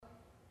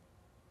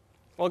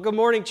Well, good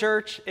morning,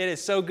 church. It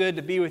is so good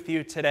to be with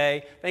you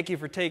today. Thank you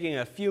for taking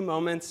a few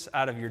moments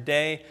out of your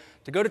day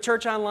to go to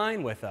church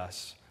online with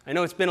us. I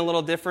know it's been a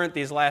little different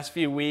these last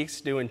few weeks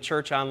doing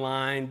church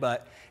online,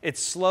 but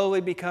it's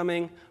slowly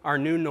becoming our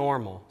new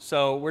normal.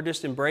 So we're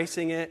just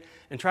embracing it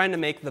and trying to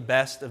make the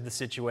best of the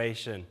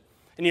situation.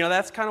 And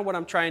that's kind of what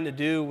I'm trying to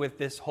do with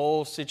this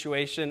whole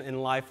situation in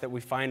life that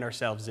we find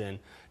ourselves in,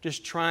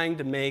 just trying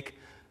to make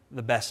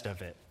the best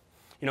of it.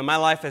 My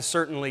life has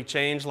certainly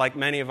changed, like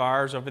many of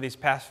ours, over these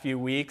past few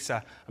weeks.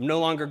 I'm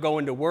no longer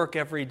going to work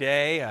every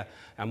day.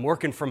 I'm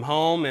working from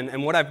home,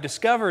 and what I've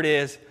discovered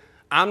is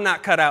I'm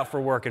not cut out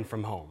for working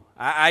from home.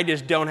 I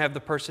just don't have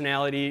the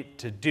personality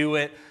to do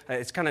it.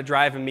 It's kind of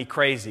driving me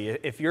crazy.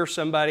 If you're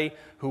somebody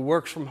who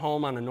works from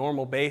home on a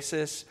normal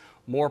basis,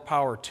 more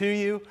power to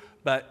you,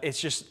 but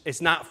it's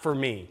not for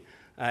me.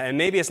 And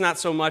maybe it's not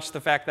so much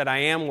the fact that I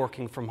am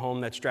working from home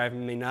that's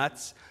driving me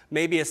nuts.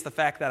 Maybe it's the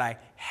fact that I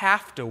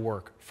have to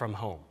work from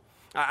home.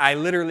 I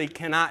literally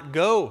cannot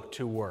go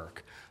to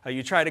work.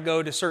 You try to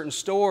go to certain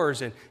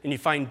stores and you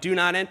find do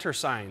not enter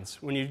signs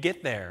when you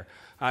get there.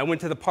 I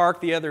went to the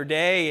park the other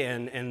day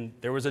and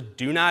there was a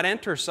do not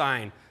enter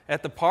sign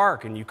at the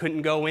park and you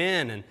couldn't go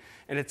in. And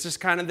it's just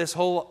kind of this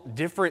whole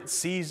different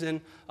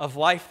season of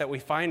life that we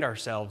find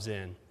ourselves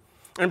in.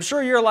 I'm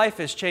sure your life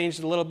has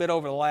changed a little bit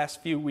over the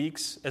last few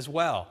weeks as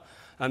well.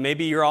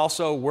 Maybe you're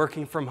also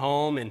working from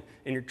home and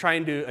you're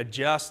trying to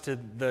adjust to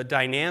the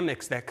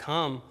dynamics that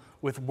come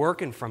with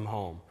working from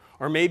home.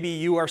 Or maybe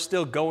you are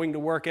still going to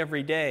work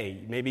every day.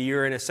 Maybe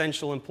you're an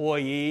essential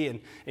employee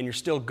and you're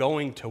still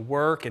going to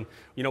work. And,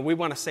 we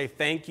want to say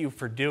thank you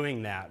for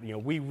doing that.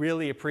 We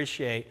really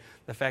appreciate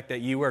the fact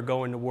that you are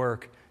going to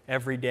work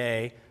every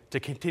day to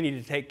continue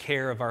to take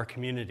care of our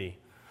community.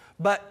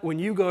 But when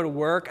you go to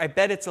work, I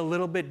bet it's a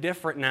little bit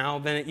different now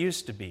than it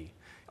used to be.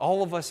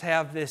 All of us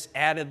have this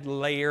added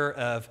layer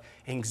of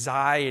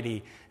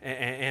anxiety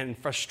and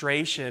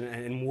frustration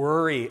and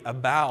worry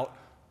about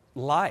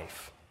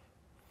life.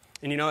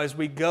 And as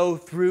we go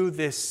through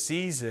this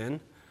season,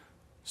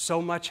 so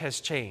much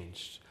has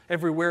changed.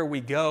 Everywhere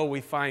we go,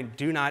 we find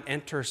do not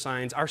enter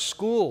signs. Our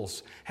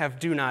schools have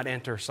do not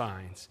enter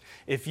signs.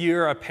 If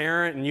you're a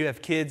parent and you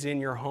have kids in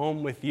your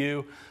home with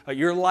you,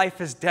 your life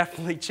has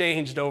definitely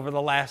changed over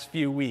the last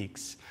few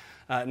weeks.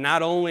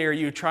 Not only are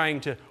you trying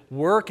to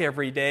work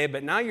every day,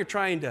 but now you're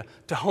trying to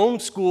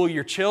homeschool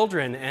your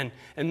children.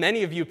 And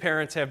many of you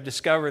parents have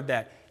discovered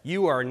that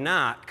you are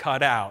not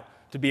cut out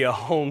to be a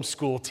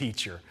homeschool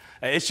teacher.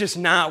 It's just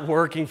not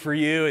working for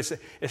you.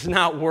 It's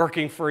not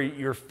working for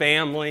your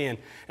family. And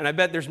I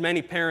bet there's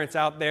many parents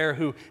out there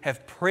who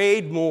have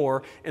prayed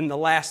more in the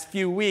last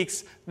few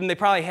weeks than they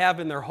probably have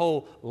in their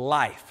whole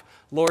life.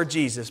 Lord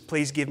Jesus,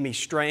 please give me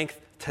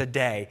strength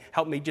today.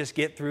 Help me just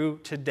get through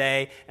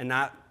today and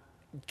not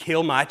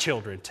kill my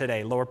children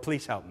today. Lord,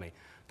 please help me.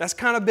 That's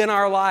kind of been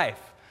our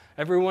life.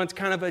 Everyone's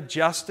kind of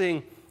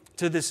adjusting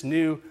to this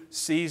new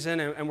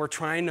season, and we're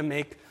trying to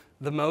make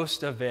the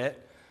most of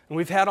it. And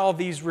we've had all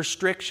these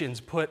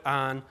restrictions put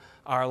on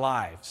our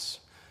lives.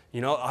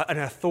 An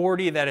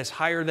authority that is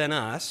higher than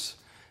us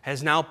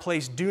has now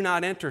placed do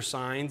not enter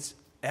signs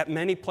at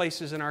many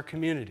places in our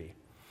community.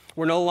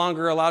 We're no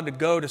longer allowed to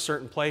go to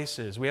certain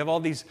places. We have all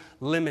these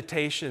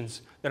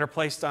limitations that are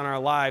placed on our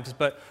lives.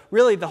 But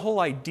really, the whole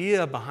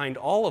idea behind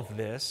all of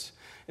this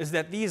is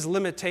that these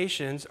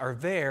limitations are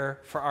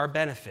there for our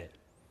benefit.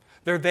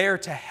 They're there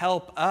to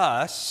help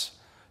us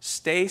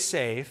stay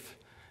safe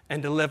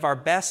and to live our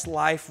best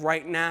life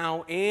right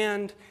now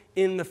and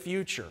in the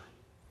future.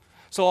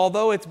 So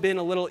although it's been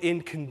a little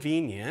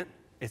inconvenient,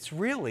 it's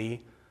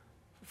really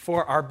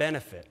for our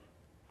benefit.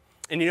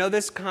 And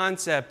this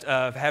concept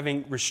of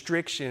having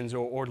restrictions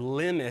or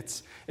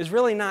limits is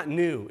really not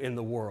new in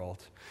the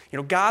world.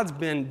 God's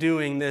been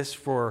doing this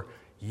for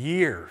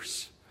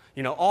years.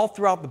 All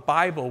throughout the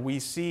Bible, we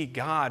see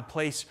God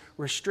place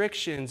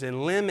restrictions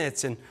and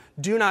limits and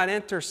do not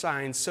enter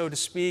signs, so to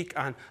speak,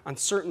 on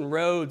certain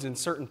roads and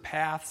certain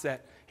paths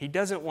that He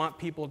doesn't want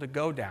people to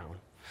go down.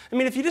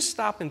 If you just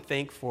stop and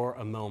think for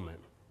a moment,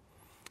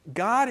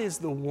 God is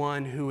the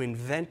one who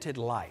invented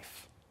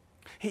life.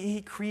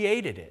 He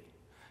created it,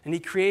 and He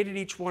created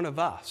each one of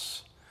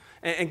us.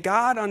 And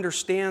God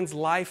understands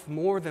life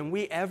more than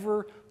we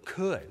ever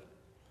could.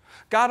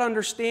 God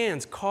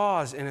understands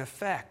cause and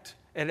effect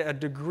at a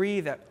degree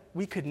that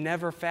we could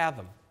never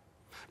fathom.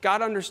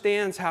 God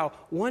understands how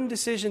one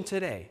decision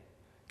today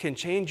can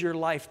change your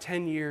life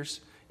 10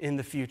 years in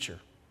the future.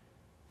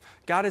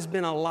 God has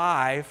been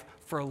alive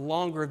for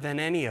longer than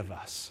any of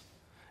us.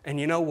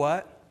 And you know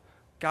what?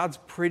 God's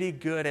pretty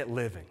good at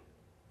living.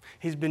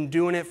 He's been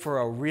doing it for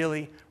a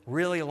really,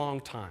 really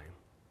long time.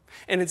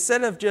 And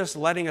instead of just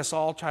letting us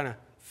all try to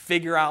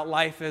figure out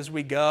life as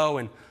we go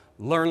and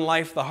learn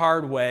life the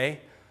hard way,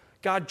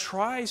 God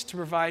tries to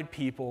provide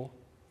people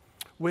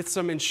with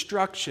some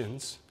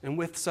instructions and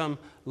with some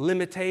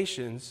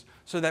limitations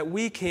so that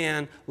we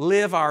can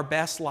live our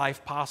best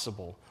life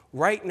possible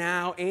right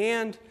now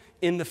and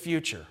in the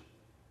future.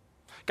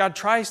 God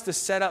tries to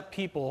set up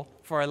people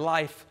for a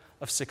life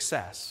of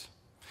success.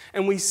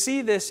 And we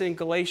see this in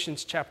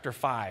Galatians chapter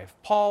 5.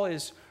 Paul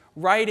is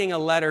writing a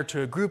letter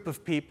to a group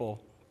of people,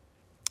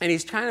 and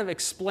he's kind of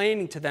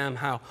explaining to them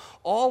how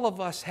all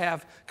of us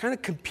have kind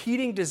of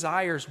competing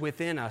desires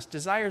within us,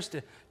 desires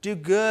to do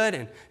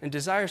good and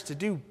desires to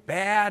do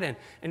bad.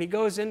 And he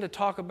goes in to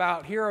talk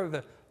about here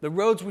are the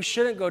roads we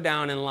shouldn't go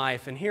down in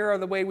life, and here are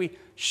the way we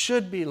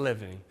should be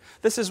living.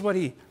 This is what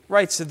he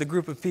writes to the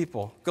group of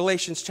people.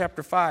 Galatians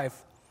chapter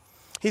 5.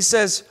 He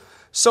says,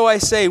 "So I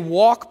say,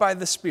 walk by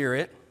the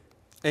Spirit,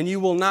 and you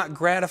will not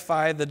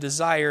gratify the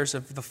desires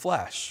of the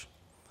flesh.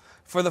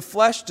 For the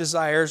flesh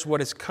desires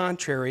what is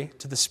contrary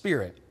to the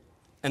Spirit,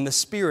 and the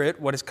Spirit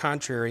what is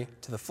contrary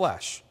to the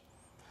flesh.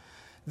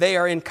 They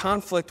are in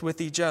conflict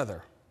with each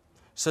other,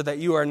 so that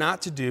you are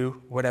not to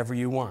do whatever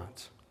you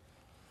want."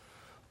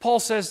 Paul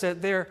says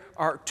that there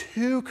are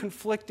two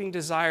conflicting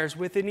desires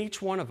within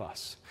each one of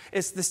us.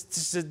 It's this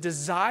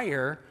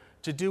desire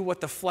to do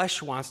what the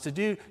flesh wants, to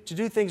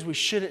do things we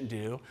shouldn't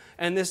do,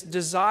 and this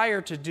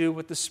desire to do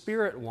what the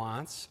Spirit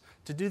wants,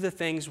 to do the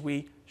things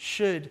we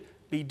should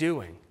be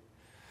doing.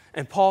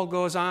 And Paul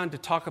goes on to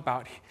talk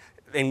about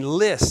and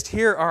list,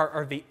 here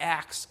are the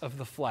acts of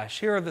the flesh.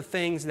 Here are the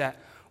things that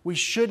we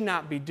should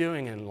not be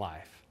doing in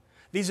life.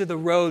 These are the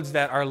roads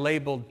that are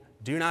labeled,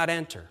 do not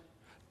enter.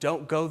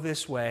 Don't go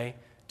this way.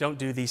 Don't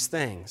do these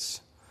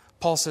things.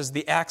 Paul says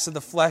the acts of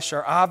the flesh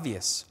are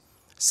obvious.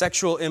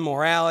 Sexual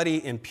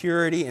immorality,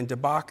 impurity and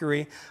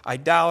debauchery,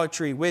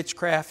 idolatry,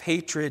 witchcraft,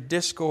 hatred,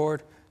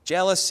 discord,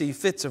 jealousy,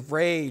 fits of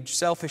rage,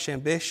 selfish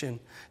ambition,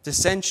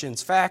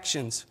 dissensions,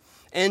 factions,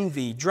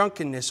 envy,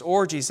 drunkenness,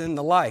 orgies, and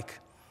the like.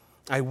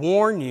 I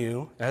warn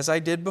you, as I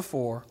did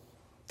before,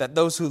 that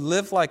those who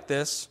live like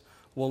this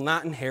will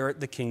not inherit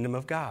the kingdom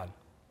of God.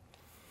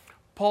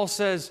 Paul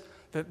says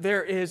that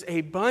there is a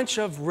bunch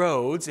of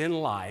roads in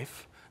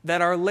life that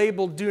are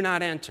labeled do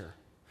not enter.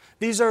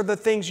 These are the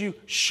things you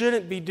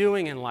shouldn't be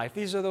doing in life.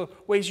 These are the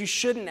ways you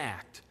shouldn't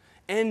act.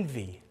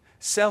 Envy,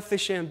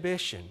 selfish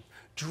ambition,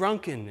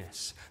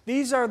 drunkenness.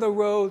 These are the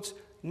roads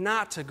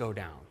not to go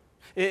down.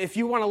 If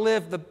you want to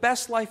live the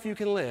best life you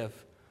can live,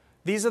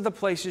 these are the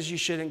places you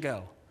shouldn't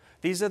go.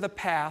 These are the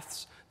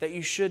paths that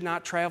you should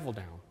not travel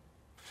down.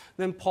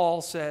 Then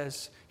Paul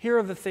says, here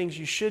are the things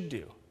you should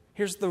do.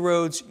 Here's the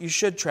roads you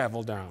should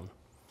travel down.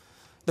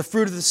 The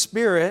fruit of the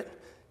Spirit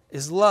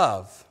is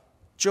love,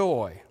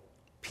 joy,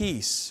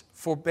 peace,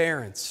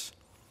 forbearance,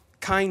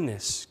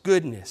 kindness,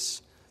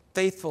 goodness,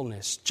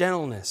 faithfulness,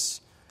 gentleness,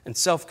 and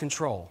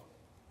self-control.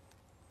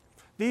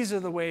 These are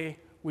the way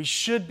we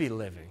should be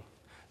living.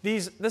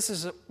 This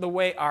is the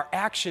way our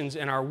actions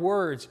and our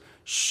words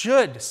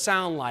should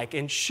sound like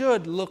and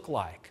should look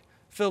like,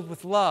 filled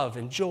with love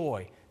and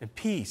joy and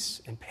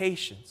peace and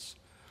patience.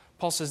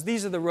 Paul says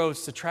these are the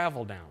roads to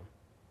travel down.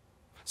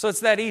 So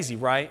it's that easy,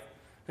 right?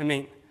 I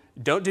mean,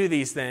 don't do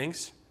these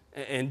things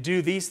and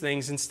do these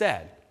things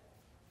instead.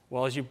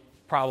 Well, as you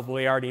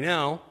probably already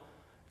know,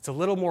 it's a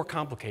little more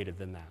complicated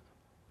than that.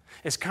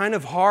 It's kind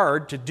of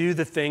hard to do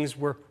the things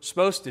we're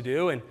supposed to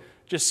do and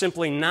just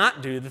simply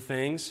not do the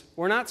things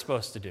we're not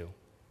supposed to do.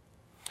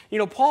 You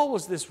know, Paul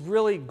was this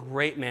really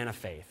great man of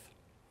faith.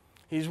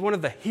 He's one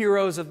of the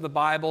heroes of the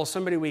Bible,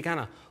 somebody we kind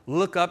of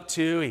look up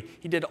to.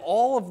 He did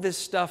all of this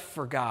stuff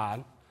for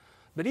God.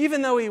 But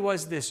even though he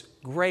was this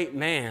great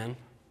man,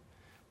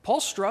 Paul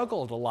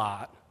struggled a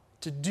lot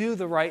to do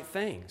the right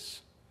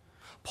things.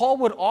 Paul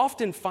would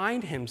often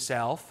find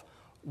himself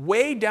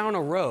way down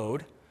a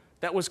road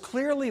that was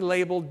clearly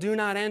labeled, do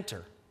not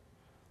enter.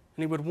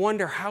 And he would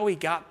wonder how he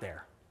got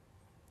there.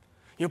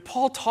 You know,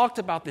 Paul talked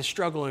about this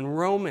struggle in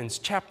Romans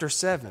chapter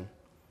 7.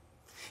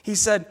 He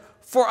said,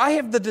 "For I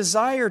have the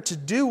desire to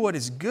do what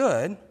is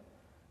good,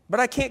 but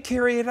I can't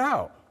carry it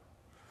out.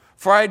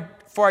 For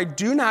I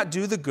do not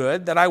do the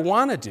good that I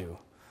want to do,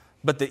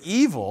 but the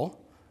evil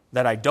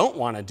that I don't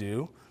want to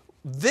do,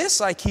 this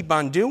I keep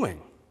on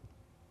doing.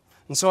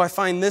 And so I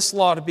find this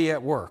law to be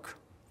at work.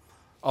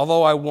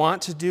 Although I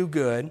want to do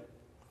good,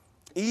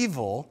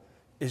 evil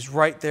is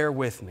right there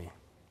with me."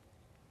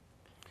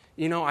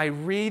 You know, I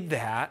read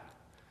that,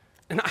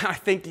 and I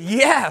think,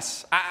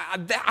 yes,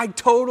 I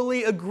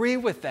totally agree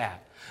with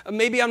that.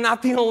 Maybe I'm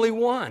not the only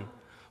one.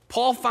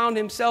 Paul found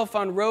himself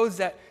on roads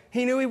that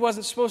he knew he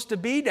wasn't supposed to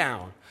be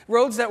down,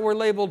 roads that were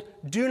labeled,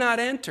 do not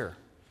enter.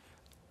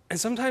 And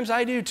sometimes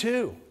I do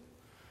too.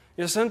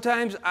 You know,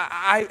 sometimes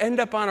I end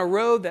up on a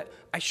road that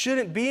I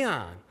shouldn't be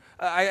on.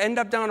 I end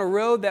up down a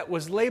road that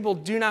was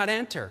labeled, do not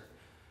enter.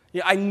 You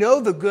know, I know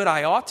the good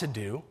I ought to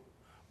do,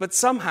 but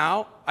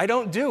somehow I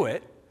don't do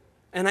it,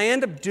 and I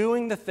end up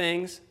doing the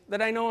things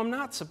that I know I'm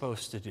not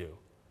supposed to do.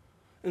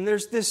 And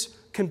there's this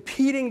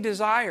competing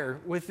desire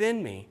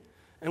within me,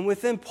 and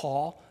within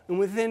Paul, and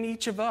within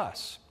each of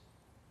us.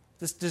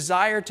 This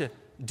desire to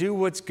do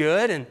what's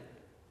good, and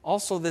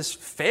also this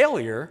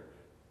failure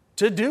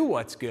to do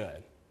what's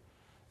good.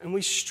 And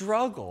we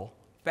struggle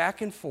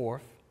back and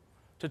forth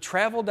to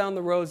travel down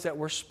the roads that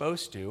we're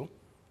supposed to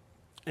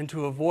and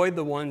to avoid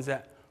the ones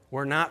that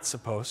we're not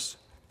supposed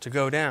to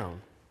go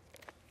down.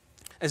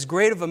 As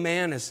great of a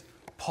man as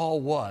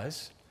Paul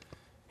was,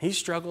 he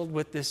struggled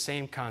with this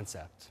same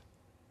concept.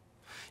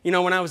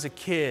 When I was a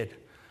kid,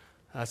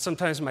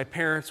 sometimes my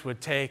parents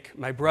would take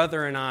my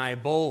brother and I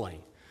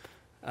bowling.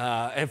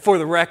 And for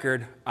the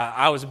record,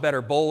 I was a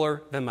better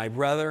bowler than my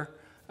brother.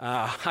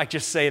 I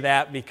just say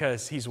that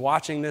because he's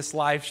watching this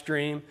live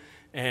stream,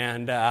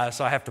 and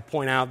so I have to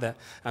point out that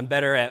I'm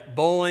better at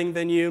bowling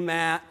than you,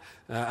 Matt.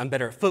 I'm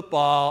better at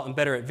football. I'm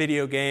better at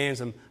video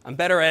games. I'm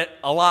better at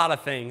a lot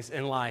of things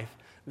in life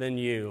than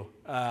you.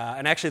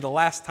 And actually, the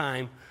last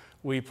time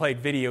we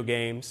played video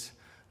games,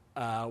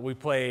 we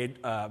played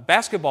a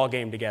basketball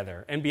game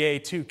together,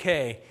 NBA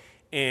 2K,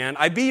 and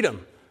I beat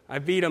him. I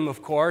beat him,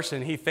 of course,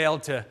 and he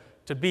failed to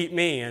beat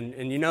me.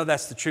 And you know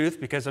that's the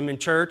truth because I'm in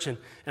church, and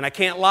I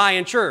can't lie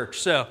in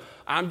church. So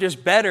I'm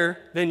just better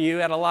than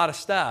you at a lot of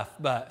stuff.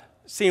 But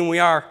seeing we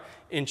are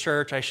in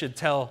church, I should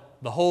tell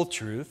the whole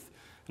truth.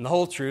 And the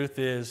whole truth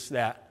is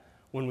that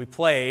when we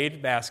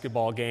played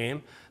basketball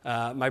game,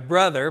 my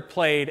brother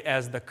played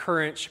as the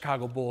current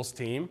Chicago Bulls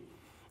team,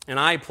 and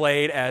I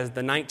played as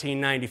the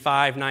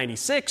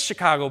 1995-96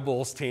 Chicago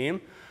Bulls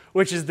team,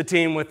 which is the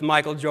team with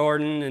Michael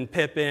Jordan and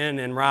Pippen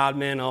and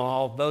Rodman and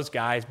all those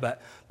guys.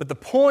 But the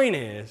point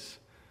is,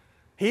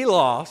 he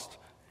lost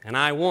and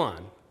I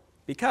won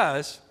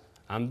because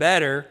I'm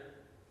better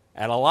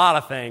at a lot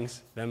of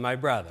things than my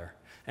brother.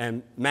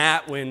 And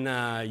Matt, when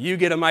you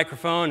get a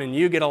microphone and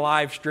you get a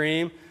live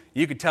stream,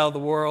 you could tell the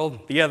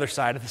world the other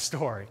side of the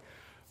story.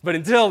 But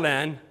until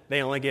then,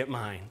 they only get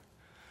mine.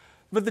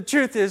 But the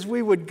truth is,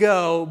 we would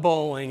go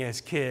bowling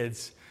as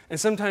kids. And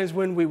sometimes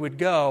when we would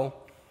go,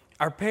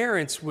 our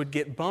parents would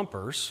get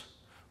bumpers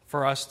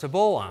for us to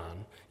bowl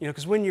on.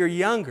 Because when you're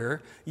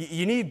younger,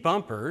 you need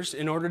bumpers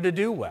in order to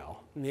do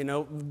well.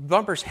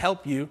 Bumpers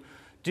help you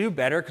do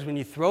better because when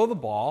you throw the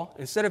ball,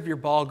 instead of your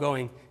ball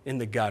going in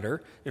the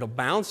gutter, it'll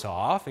bounce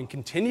off and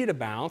continue to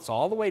bounce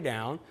all the way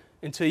down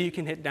until you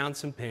can hit down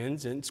some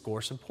pins and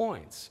score some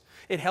points.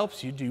 It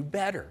helps you do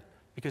better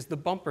because the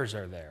bumpers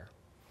are there.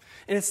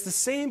 And it's the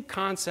same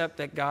concept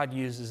that God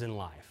uses in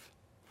life.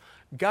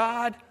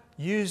 God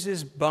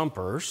uses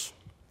bumpers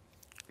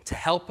to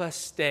help us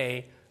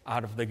stay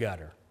out of the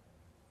gutter.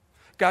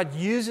 God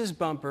uses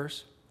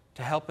bumpers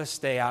to help us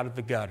stay out of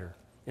the gutter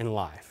in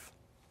life.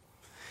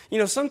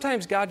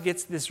 Sometimes God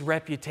gets this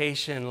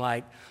reputation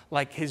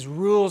like his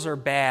rules are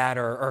bad,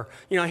 or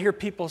I hear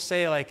people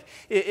say like,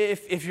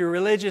 if you're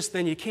religious,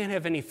 then you can't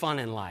have any fun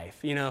in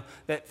life.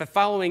 That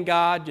following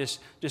God just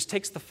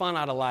takes the fun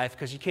out of life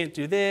because you can't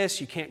do this,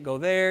 you can't go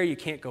there, you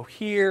can't go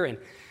here. And,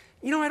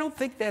 I don't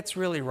think that's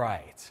really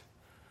right.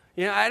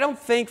 I don't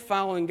think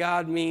following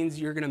God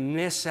means you're going to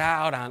miss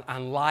out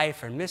on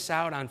life or miss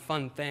out on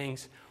fun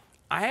things.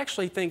 I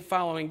actually think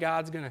following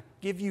God's going to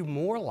give you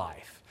more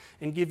life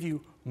and give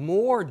you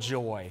more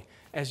joy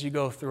as you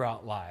go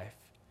throughout life.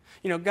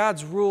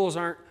 God's rules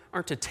aren't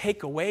to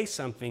take away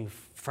something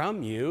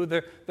from you.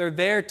 They're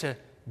there to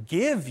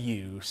give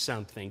you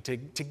something, to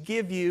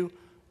give you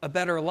a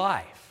better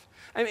life.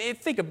 I mean,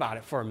 think about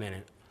it for a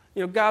minute.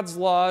 God's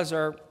laws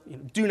are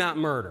do not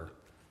murder.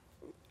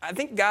 I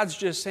think God's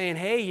just saying,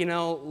 hey,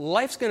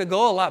 life's going to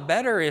go a lot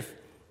better if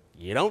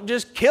you don't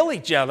just kill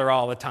each other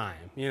all the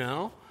time,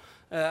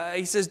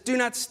 He says, do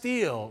not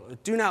steal,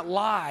 do not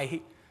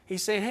lie.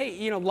 He's saying,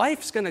 hey,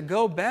 life's going to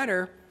go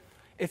better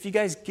if you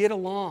guys get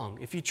along,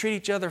 if you treat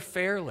each other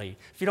fairly,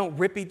 if you don't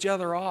rip each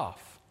other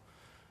off.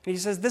 And he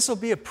says this will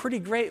be a pretty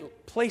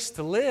great place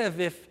to live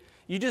if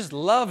you just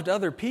loved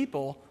other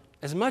people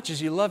as much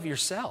as you love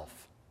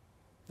yourself.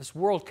 This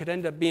world could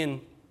end up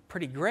being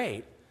pretty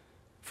great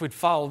if we'd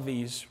follow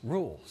these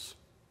rules.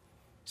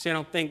 See, I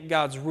don't think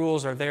God's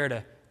rules are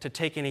there to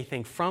take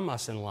anything from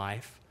us in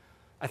life.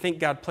 I think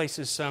God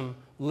places some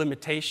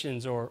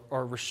limitations or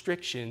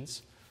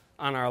restrictions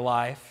on our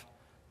life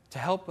to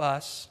help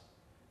us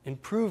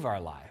improve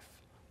our life,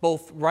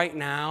 both right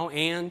now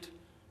and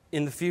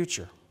in the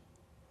future.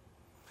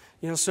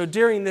 So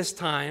during this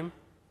time,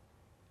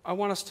 I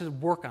want us to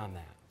work on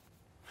that.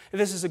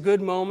 This is a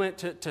good moment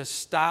to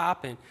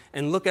stop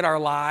and look at our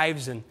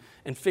lives and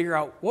figure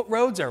out what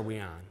roads are we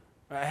on.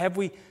 Have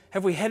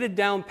we headed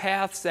down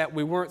paths that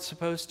we weren't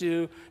supposed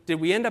to? Did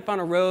we end up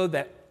on a road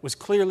that was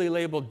clearly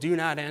labeled do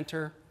not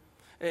enter?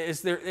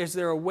 Is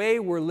there a way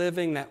we're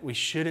living that we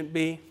shouldn't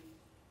be?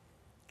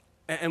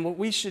 And what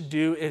we should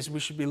do is we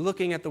should be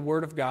looking at the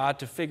Word of God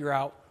to figure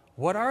out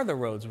what are the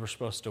roads we're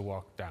supposed to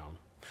walk down.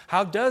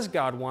 How does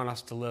God want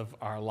us to live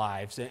our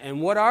lives?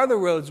 And what are the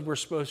roads we're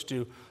supposed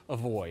to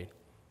avoid?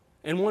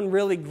 And one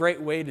really great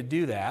way to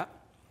do that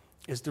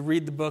is to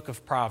read the book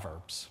of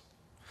Proverbs.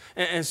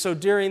 And so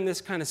during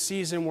this kind of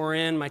season we're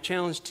in, my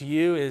challenge to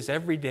you is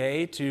every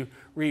day to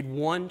read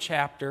one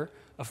chapter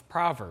of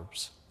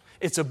Proverbs.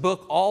 It's a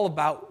book all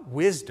about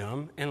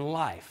wisdom and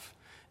life.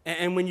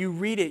 And when you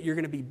read it, you're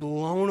going to be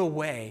blown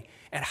away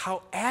at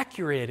how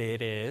accurate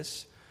it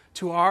is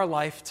to our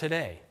life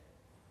today.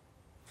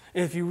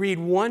 And if you read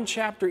one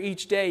chapter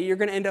each day, you're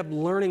going to end up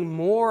learning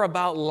more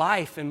about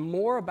life and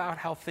more about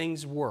how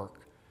things work.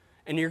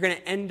 And you're going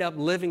to end up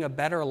living a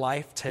better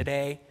life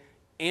today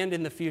and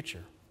in the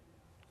future.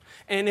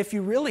 And if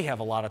you really have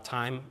a lot of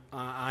time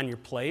on your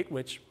plate,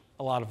 which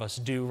a lot of us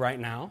do right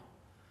now,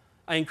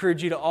 I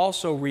encourage you to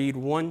also read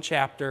one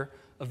chapter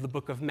of the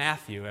book of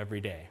Matthew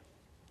every day.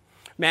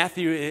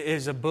 Matthew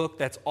is a book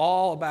that's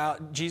all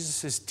about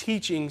Jesus'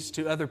 teachings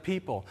to other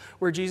people,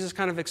 where Jesus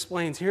kind of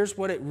explains, here's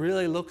what it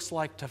really looks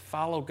like to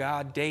follow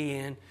God day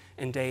in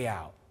and day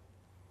out.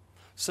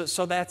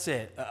 So that's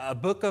it. A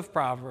book of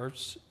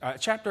Proverbs, a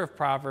chapter of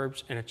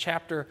Proverbs, and a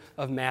chapter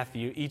of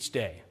Matthew each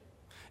day.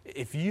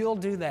 If you'll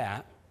do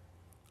that,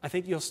 I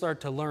think you'll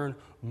start to learn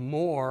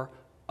more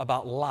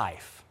about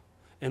life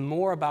and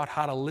more about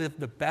how to live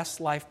the best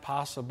life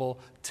possible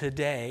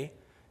today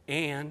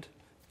and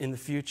in the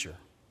future.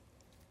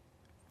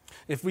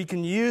 If we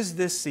can use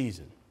this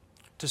season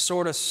to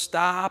sort of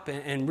stop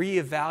and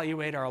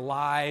reevaluate our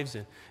lives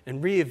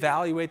and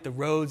reevaluate the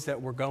roads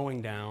that we're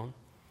going down,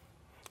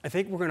 I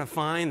think we're going to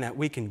find that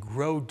we can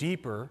grow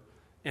deeper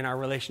in our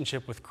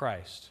relationship with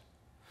Christ.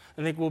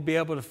 I think we'll be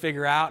able to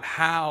figure out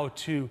how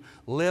to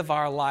live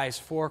our lives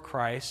for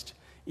Christ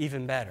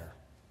even better.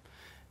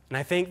 And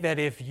I think that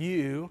if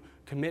you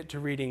commit to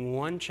reading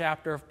one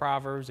chapter of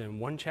Proverbs and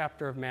one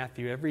chapter of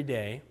Matthew every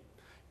day,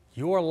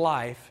 your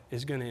life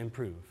is going to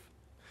improve.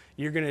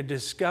 You're going to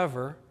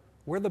discover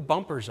where the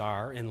bumpers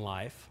are in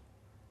life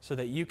so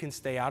that you can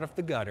stay out of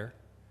the gutter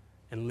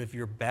and live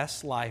your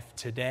best life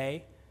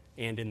today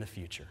and in the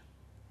future.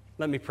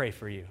 Let me pray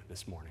for you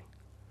this morning.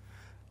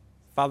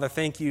 Father,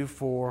 thank you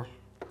for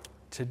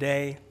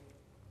today.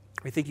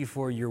 We thank you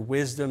for your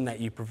wisdom that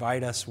you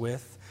provide us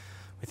with.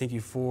 We thank you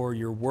for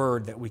your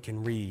word that we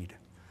can read.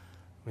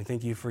 We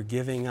thank you for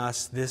giving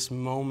us this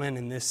moment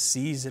and this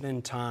season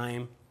and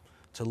time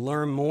to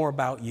learn more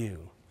about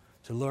you,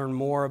 to learn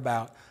more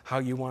about how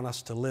you want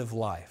us to live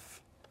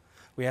life.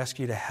 We ask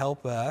you to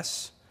help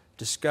us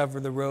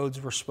discover the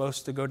roads we're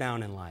supposed to go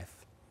down in life.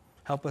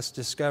 Help us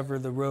discover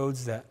the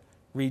roads that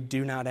we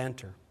do not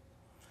enter.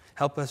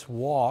 Help us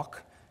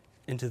walk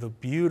into the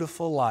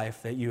beautiful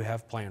life that you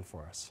have planned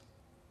for us.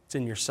 It's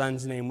in your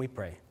Son's name we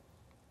pray.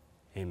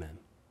 Amen.